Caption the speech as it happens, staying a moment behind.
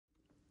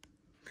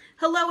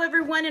Hello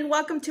everyone and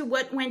welcome to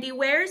What Wendy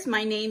Wears.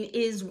 My name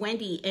is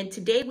Wendy and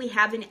today we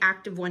have an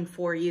active one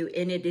for you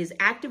and it is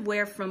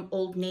activewear from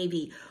Old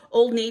Navy.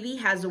 Old Navy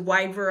has a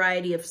wide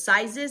variety of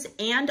sizes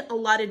and a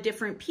lot of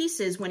different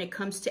pieces when it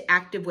comes to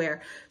activewear.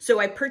 So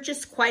I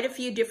purchased quite a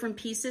few different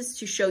pieces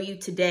to show you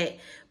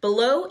today.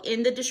 Below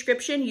in the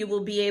description, you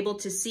will be able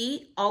to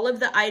see all of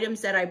the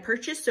items that I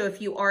purchased. So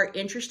if you are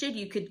interested,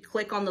 you could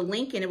click on the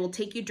link and it will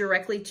take you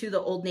directly to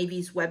the Old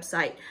Navy's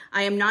website.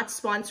 I am not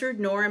sponsored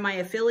nor am I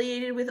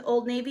affiliated with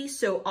Old Navy.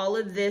 So all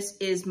of this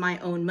is my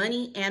own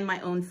money and my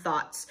own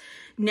thoughts.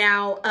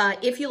 Now,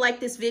 if you like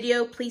this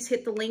video, please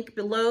hit the link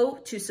below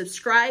to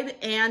subscribe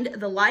and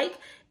the like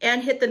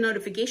and hit the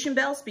notification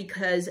bells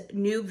because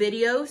new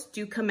videos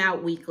do come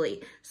out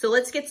weekly. So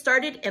let's get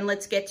started and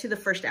let's get to the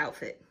first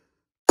outfit.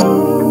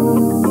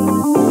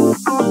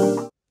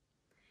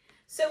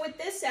 So with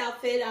this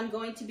outfit, I'm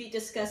going to be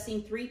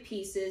discussing three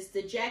pieces: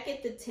 the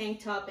jacket, the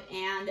tank top,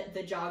 and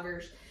the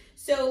joggers.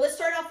 So let's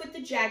start off with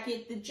the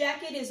jacket. The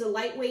jacket is a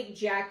lightweight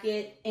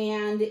jacket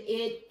and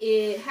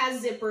it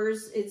has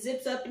zippers. It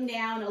zips up and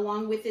down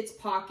along with its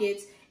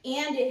pockets,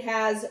 and it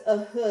has a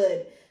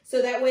hood.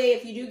 So that way,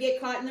 if you do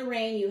get caught in the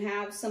rain, you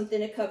have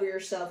something to cover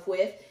yourself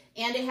with.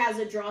 And it has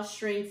a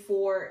drawstring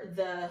for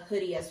the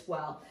hoodie as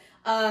well.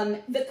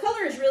 The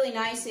color is really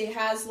nice. It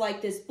has like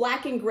this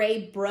black and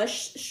gray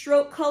brush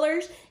stroke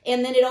colors.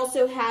 And then it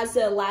also has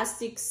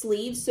elastic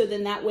sleeves. So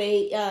then that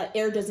way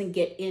air doesn't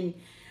get in.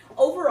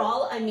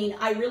 Overall, I mean,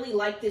 I really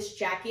like this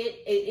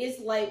jacket. It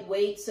is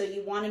lightweight, so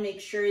you want to make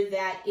sure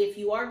that if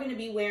you are going to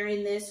be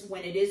wearing this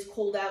when it is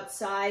cold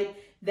outside,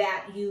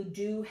 that you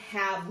do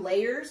have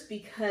layers,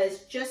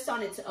 because just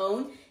on its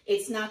own,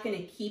 it's not going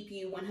to keep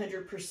you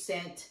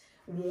 100%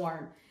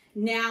 warm.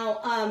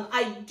 Now,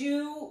 I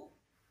do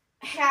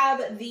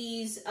have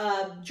these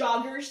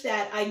joggers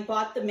that I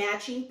bought the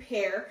matching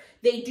pair.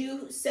 They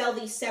do sell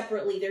these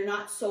separately. They're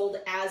not sold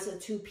as a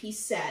two-piece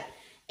set.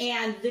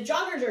 And the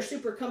joggers are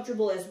super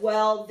comfortable as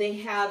well. They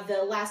have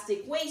the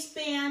elastic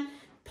waistband,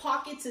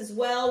 pockets as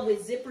well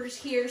with zippers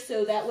here.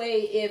 So that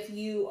way, if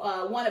you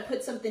want to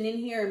put something in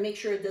here and make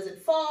sure it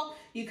doesn't fall,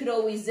 you could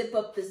always zip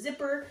up the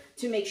zipper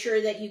to make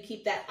sure that you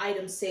keep that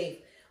item safe.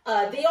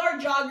 They are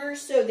joggers,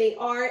 so they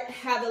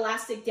have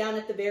elastic down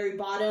at the very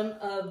bottom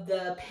of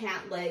the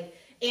pant leg.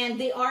 And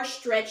they are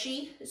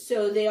stretchy,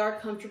 so they are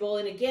comfortable.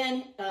 And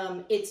again,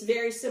 it's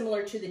very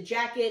similar to the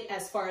jacket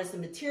as far as the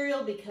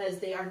material because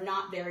they are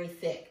not very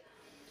thick.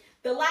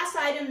 The last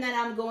item that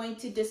I'm going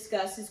to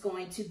discuss is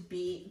going to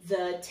be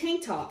the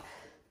tank top.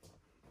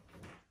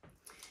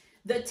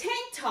 The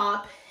tank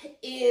top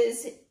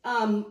is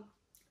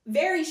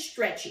very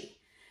stretchy.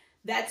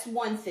 That's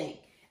one thing.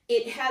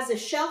 It has a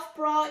shelf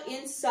bra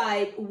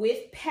inside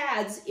with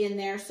pads in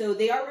there, so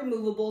they are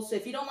removable. So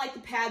if you don't like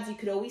the pads, you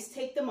could always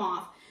take them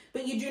off.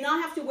 But you do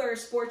not have to wear a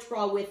sports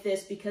bra with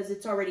this because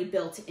it's already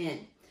built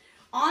in.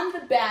 On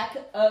the back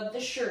of the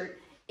shirt,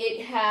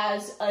 it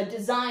has a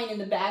design in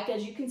the back,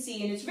 as you can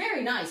see, and it's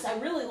very nice. I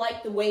really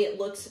like the way it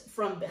looks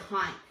from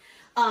behind.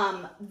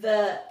 I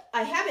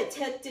have it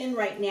tucked in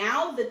right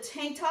now, the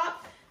tank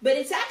top, but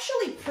it's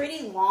actually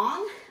pretty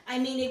long. I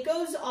mean, it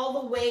goes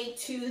all the way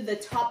to the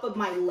top of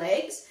my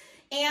legs,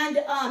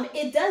 and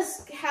it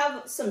does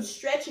have some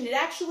stretch, and it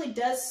actually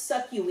does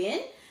suck you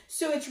in.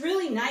 So it's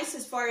really nice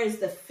as far as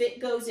the fit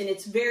goes, and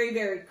it's very,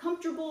 very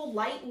comfortable,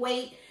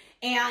 lightweight.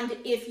 And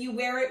if you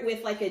wear it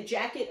with like a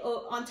jacket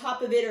on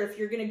top of it, or if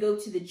you're going to go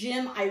to the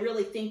gym, I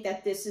really think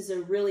that this is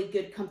a really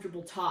good,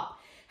 comfortable top.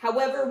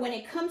 However, when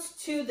it comes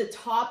to the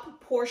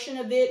top portion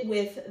of it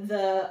with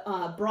the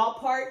bra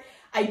part,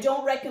 I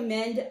don't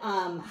recommend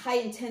high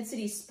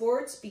intensity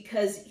sports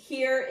because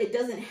here it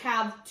doesn't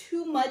have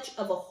too much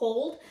of a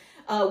hold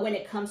when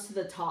it comes to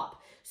the top.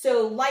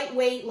 So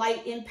lightweight,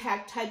 light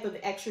impact type of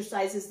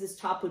exercises, this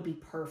top would be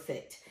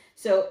perfect.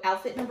 So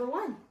outfit number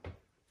one.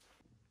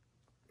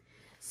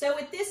 So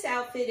with this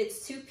outfit,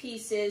 it's two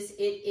pieces.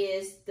 It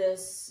is the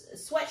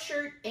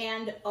sweatshirt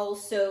and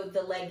also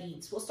the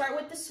leggings. We'll start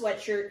with the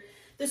sweatshirt.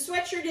 The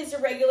sweatshirt is a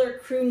regular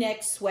crew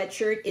neck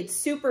sweatshirt. It's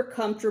super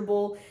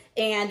comfortable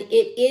and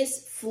it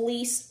is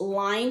fleece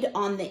lined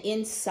on the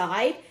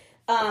inside.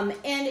 And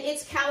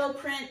it's camo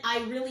print. I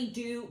really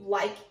do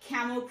like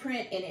camo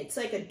print, and it's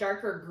like a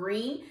darker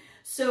green.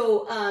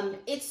 So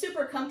it's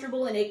super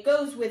comfortable, and it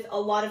goes with a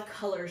lot of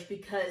colors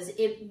because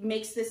it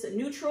makes this a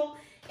neutral.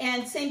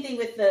 And same thing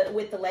with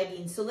the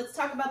leggings. So let's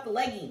talk about the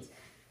leggings.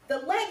 The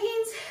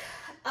leggings,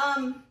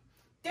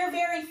 they're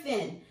very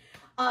thin.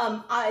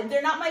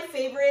 They're not my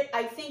favorite.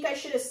 I think I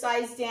should have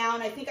sized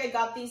down. I think I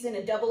got these in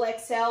a double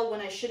XL when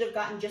I should have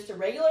gotten just a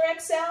regular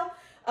XL.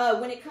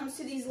 When it comes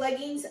to these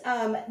leggings,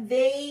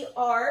 they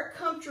are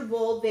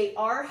comfortable. They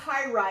are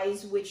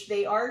high-rise, which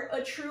they are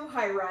a true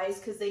high-rise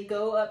because they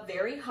go up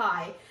very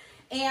high.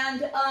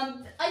 And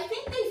I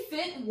think they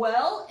fit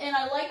well, and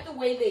I like the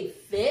way they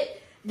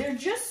fit. They're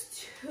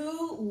just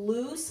too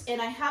loose,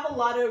 and I have a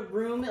lot of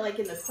room like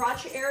in the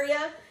crotch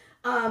area.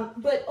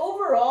 But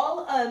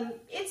overall,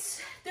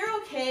 they're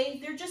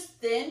okay. They're just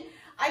thin.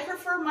 I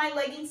prefer my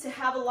leggings to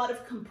have a lot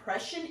of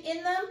compression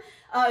in them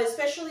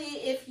especially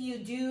if you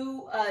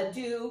do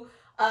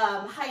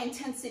high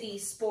intensity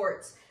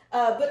sports.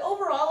 But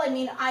overall, I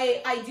mean,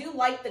 I do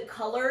like the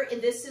color,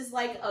 and this is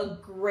like a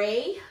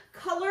gray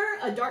color,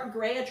 a dark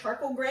gray, a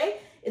charcoal gray.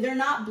 They're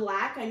not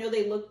black. I know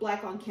they look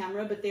black on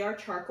camera, but they are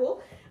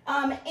charcoal.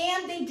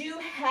 And they do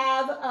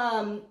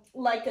have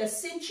like a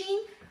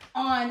cinching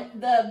on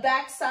the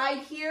back side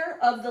here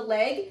of the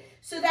leg.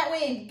 So that way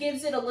it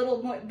gives it a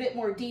little bit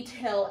more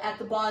detail at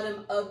the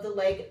bottom of the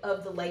leg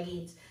of the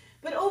leggings.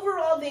 But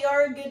overall, they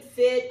are a good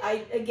fit.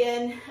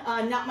 Again,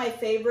 not my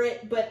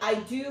favorite, but I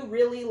do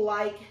really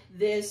like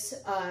this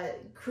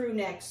crew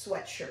neck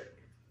sweatshirt.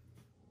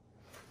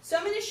 So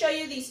I'm going to show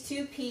you these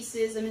two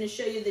pieces. I'm going to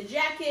show you the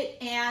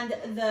jacket and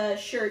the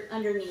shirt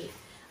underneath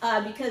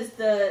because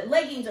the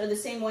leggings are the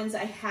same ones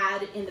I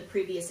had in the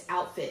previous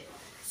outfit.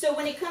 So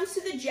when it comes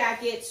to the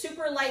jacket,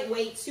 super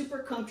lightweight, super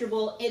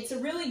comfortable. It's a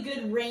really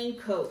good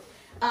raincoat.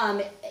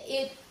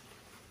 It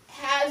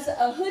has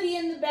a hoodie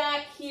in the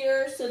back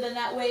here, so then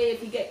that way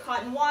if you get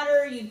caught in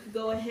water, you could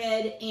go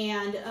ahead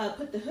and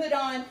put the hood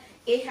on.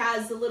 It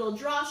has the little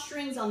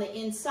drawstrings on the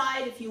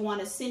inside if you want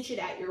to cinch it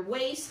at your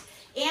waist.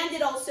 And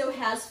it also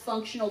has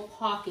functional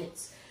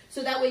pockets.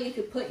 So that way you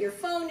could put your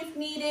phone if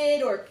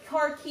needed, or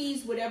car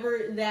keys,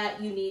 whatever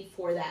that you need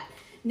for that.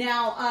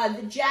 Now,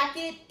 the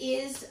jacket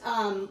is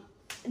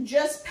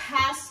just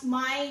past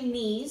my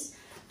knees.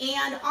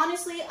 And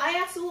honestly, I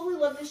absolutely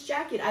love this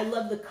jacket. I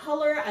love the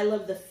color. I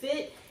love the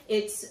fit.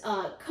 It's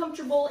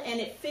comfortable and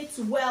it fits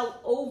well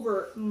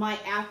over my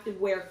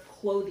activewear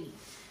clothing.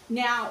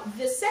 Now,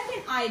 the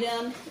second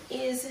item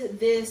is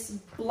this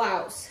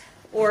blouse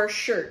or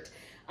shirt.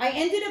 I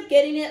ended up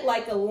getting it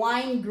like a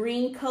lime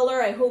green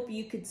color. I hope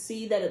you could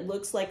see that it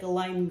looks like a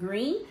lime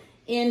green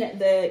in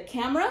the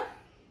camera.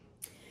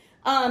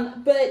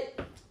 But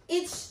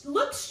it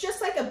looks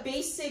just like a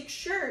basic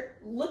shirt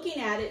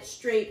looking at it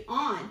straight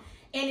on.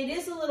 And it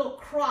is a little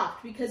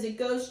cropped because it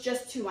goes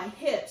just to my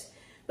hips.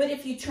 But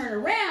if you turn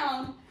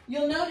around,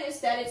 you'll notice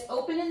that it's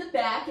open in the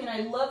back, and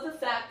I love the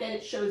fact that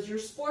it shows your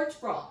sports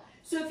bra.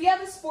 So if you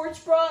have a sports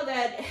bra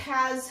that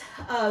has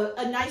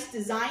a nice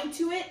design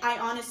to it, I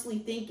honestly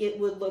think it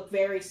would look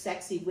very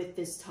sexy with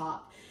this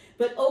top.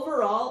 But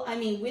overall, I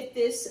mean, with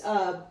this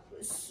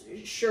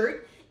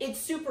shirt, it's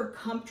super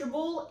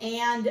comfortable,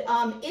 and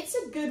it's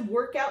a good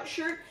workout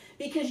shirt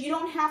because you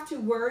don't have to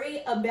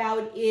worry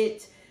about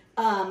it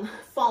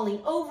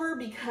falling over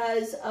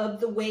because of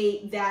the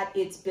way that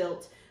it's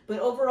built. But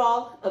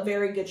overall, a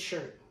very good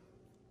shirt.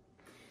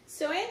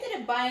 So I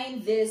ended up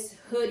buying this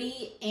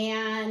hoodie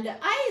and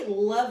I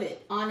love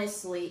it,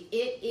 honestly.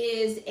 It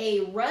is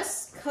a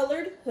rust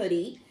colored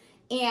hoodie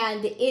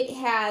and it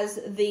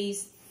has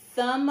these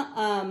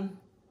thumb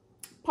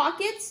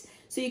pockets.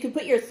 So you can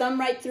put your thumb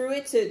right through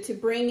it to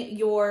bring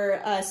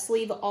your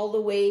sleeve all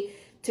the way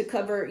to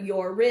cover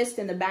your wrist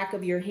and the back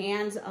of your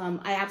hands.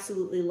 I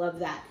absolutely love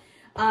that.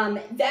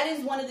 That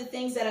is one of the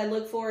things that I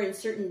look for in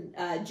certain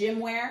gym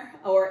wear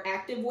or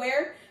active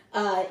wear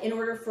in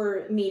order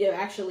for me to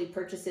actually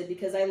purchase it,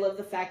 because I love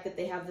the fact that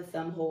they have the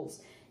thumb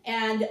holes.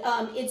 And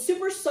it's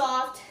super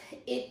soft.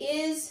 It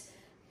is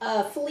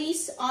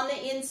fleece on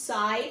the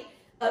inside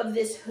of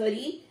this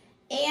hoodie,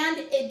 and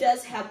it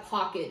does have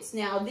pockets.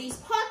 Now these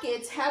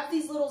pockets have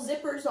these little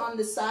zippers on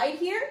the side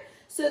here,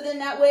 so then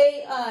that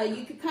way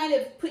you could kind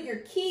of put your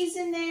keys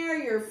in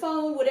there, your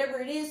phone, whatever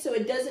it is, so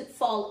it doesn't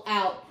fall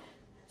out.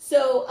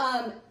 So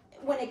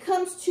when it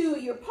comes to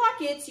your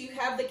pockets, you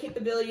have the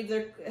capability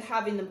of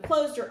having them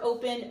closed or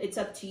open. It's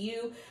up to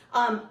you.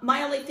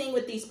 My only thing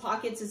with these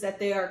pockets is that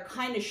they are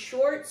kind of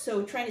short,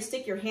 so trying to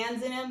stick your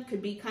hands in them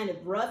could be kind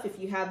of rough if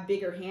you have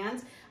bigger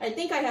hands. I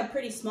think I have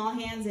pretty small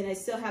hands, and I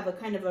still have a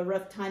kind of a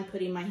rough time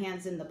putting my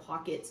hands in the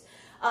pockets.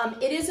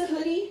 It is a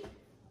hoodie.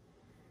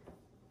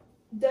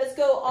 Does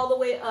go all the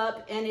way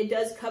up, and it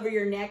does cover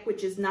your neck,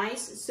 which is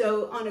nice.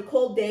 So on a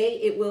cold day,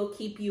 it will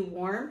keep you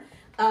warm.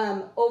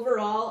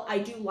 Overall, I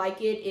do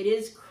like it. It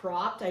is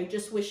cropped. I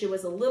just wish it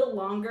was a little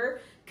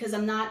longer because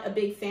I'm not a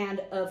big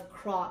fan of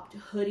cropped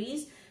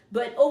hoodies.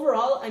 But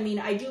overall, I mean,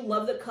 I do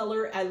love the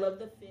color. I love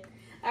the fit.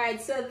 All right,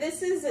 so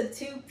this is a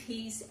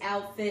two-piece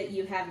outfit.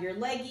 You have your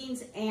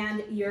leggings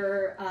and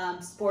your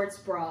sports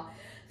bra.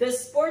 The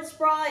sports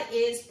bra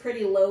is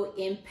pretty low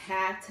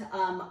impact.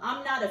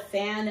 I'm not a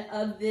fan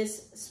of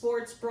this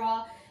sports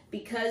bra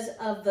because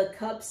of the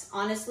cups.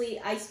 Honestly,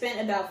 I spent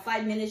about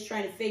 5 minutes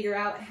trying to figure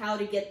out how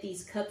to get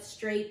these cups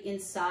straight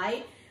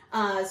inside.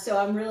 So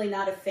I'm really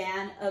not a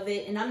fan of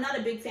it. And I'm not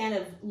a big fan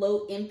of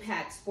low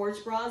impact sports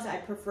bras. I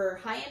prefer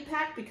high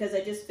impact because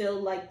I just feel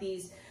like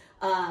these,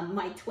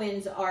 my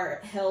twins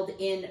are held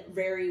in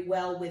very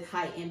well with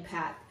high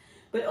impact.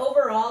 But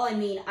overall, I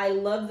mean, I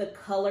love the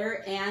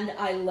color and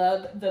I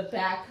love the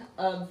back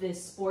of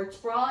this sports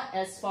bra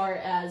as far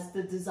as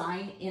the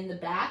design in the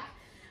back.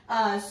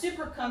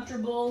 Super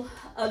comfortable.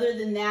 Other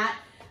than that,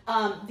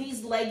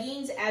 these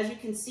leggings, as you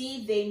can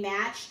see, they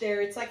match.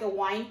 It's like a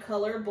wine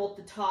color, both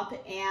the top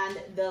and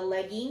the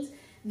leggings.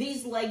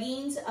 These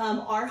leggings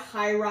are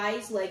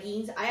high-rise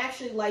leggings. I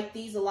actually like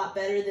these a lot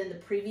better than the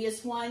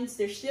previous ones.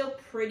 They're still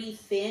pretty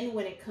thin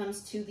when it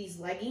comes to these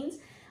leggings.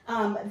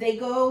 They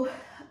go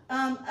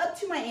up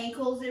to my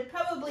ankles. They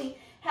probably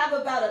have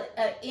about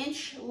an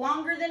inch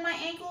longer than my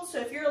ankles. So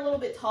if you're a little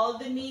bit taller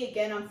than me,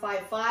 again, I'm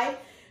 5'5",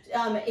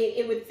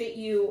 it would fit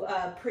you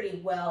pretty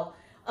well.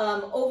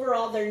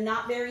 Overall, they're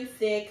not very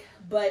thick,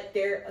 but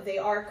they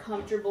are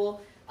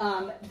comfortable.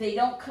 They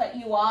don't cut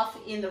you off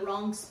in the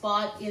wrong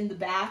spot in the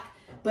back,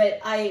 but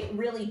I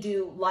really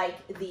do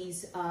like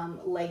these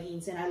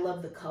leggings, and I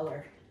love the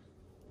color.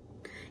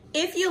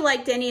 If you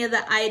liked any of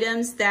the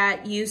items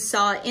that you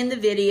saw in the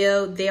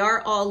video, they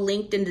are all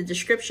linked in the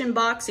description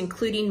box,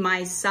 including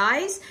my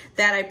size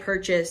that I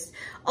purchased.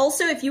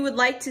 Also, if you would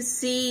like to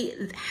see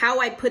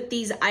how I put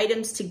these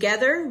items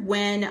together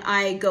when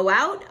I go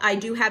out, I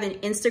do have an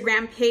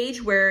Instagram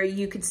page where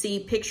you could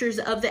see pictures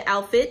of the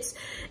outfits,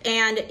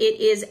 and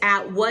it is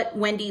at What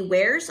Wendy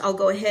Wears. I'll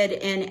go ahead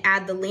and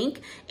add the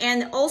link.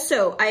 And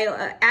also,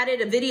 I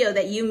added a video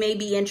that you may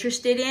be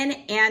interested in,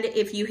 and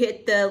if you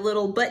hit the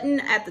little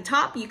button at the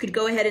top, you could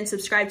go ahead and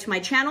subscribe to my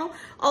channel.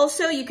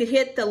 Also, you could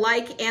hit the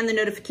like and the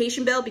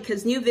notification bell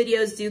because new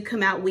videos do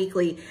come out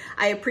weekly.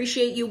 I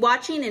appreciate you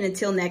watching, and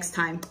until next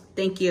time,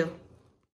 thank you.